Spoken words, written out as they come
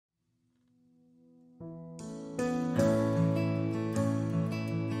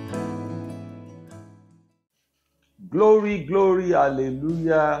Glory, glory,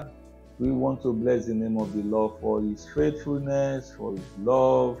 hallelujah. We want to bless the name of the Lord for his faithfulness, for his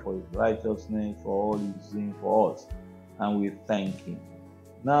love, for his righteousness, for all he's doing for us. And we thank him.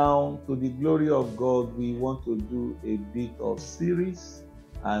 Now, to the glory of God, we want to do a bit of series.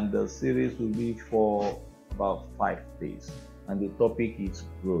 And the series will be for about 5 days. And the topic is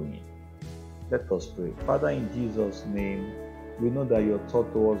growing. Let us pray. Father, in Jesus' name, we know that your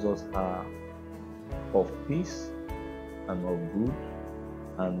thoughts towards us are of peace and of good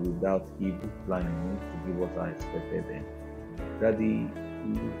and without evil planning to give us our expected end. Daddy,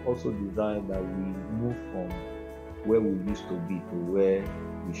 we also desire that we move from where we used to be to where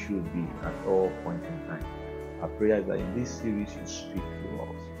we should be at all points in time. Our prayer is that in this series you speak to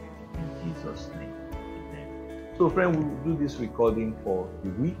us. In Jesus' name, amen. So friend, we will do this recording for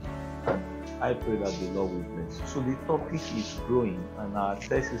a week, and I pray that the Lord will bless you. So the topic is growing, and our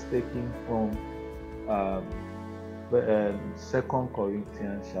text is taken from 2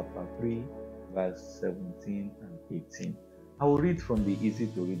 Corinthians chapter 3, verse 17 and 18. I will read from the easy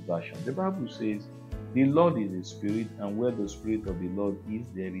to read version. The Bible says, "The Lord is a spirit, and where the spirit of the Lord is,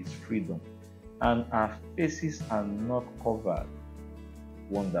 there is freedom. And our faces are not covered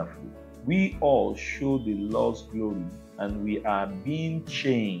wonderfully. We all show the Lord's glory, and we are being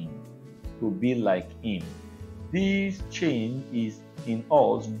changed to be like him. This change is in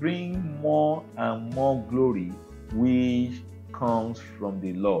us, bring more and more glory, which comes from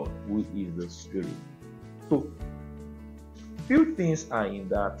the Lord, who is the Spirit." So, few things are in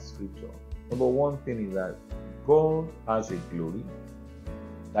that scripture. Number one thing is that God has a glory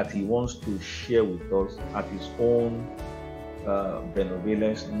that he wants to share with us at his own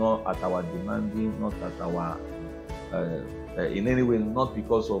benevolence, not at our demanding, not at our in any way, not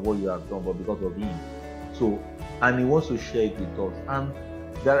because of what you have done, but because of him. So, and he wants to share it with us. And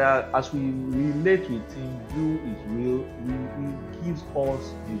there are, as we relate with him, do his will, he gives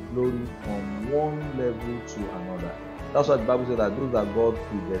us the glory from one level to another. That's what the Bible says, that those that God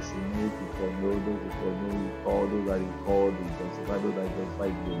predestinate, he foreknow, those who foreknow, he called, those that he called, he justified, those that he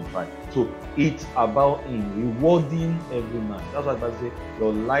justified, he glorified. So it's about him rewarding every man. That's what the Bible says,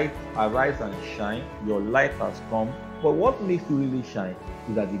 your light arise and shine, your light has come. But what makes you really shine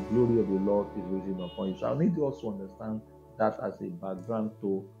is that the glory of the Lord is risen upon you. So I need you also to understand that as a background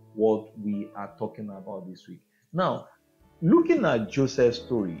to what we are talking about this week. Now, looking at Joseph's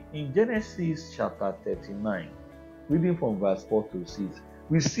story, in Genesis chapter 39, reading from verse 4 to 6,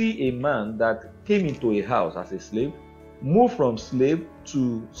 we see a man that came into a house as a slave, moved from slave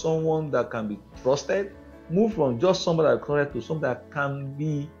to someone that can be trusted, moved from just somebody that can to someone that can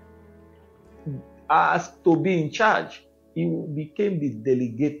be asked to be in charge. He became the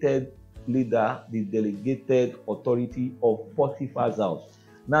delegated leader, the delegated authority of Potiphar's house.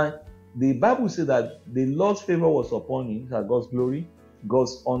 Now, the Bible says that the Lord's favor was upon him, that God's glory,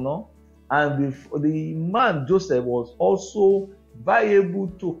 God's honor, and the man Joseph was also viable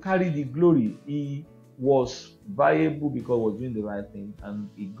to carry the glory. He was viable because he was doing the right thing, and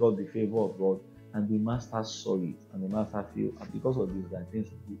he got the favor of God, and the master saw it, and the master felt, and because of this, that things,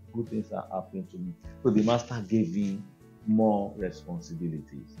 good things are happening to me. So the master gave him more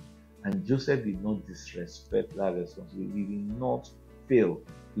responsibilities. And Joseph did not disrespect that responsibility. He did not fail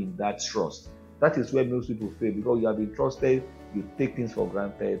in that trust. That is where most people fail, because you have been trusted, you take things for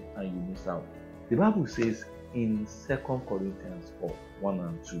granted, and you miss out. The Bible says in 2 Corinthians 4, 1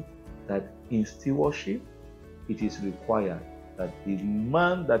 and 2, that in stewardship, it is required that the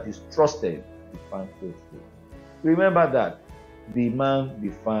man that is trusted be found faithful. Remember that. The man be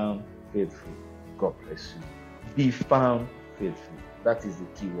found faithful. God bless you. Be found faithful. That is the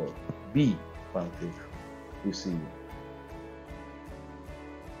key word. Be found faithful. We see you.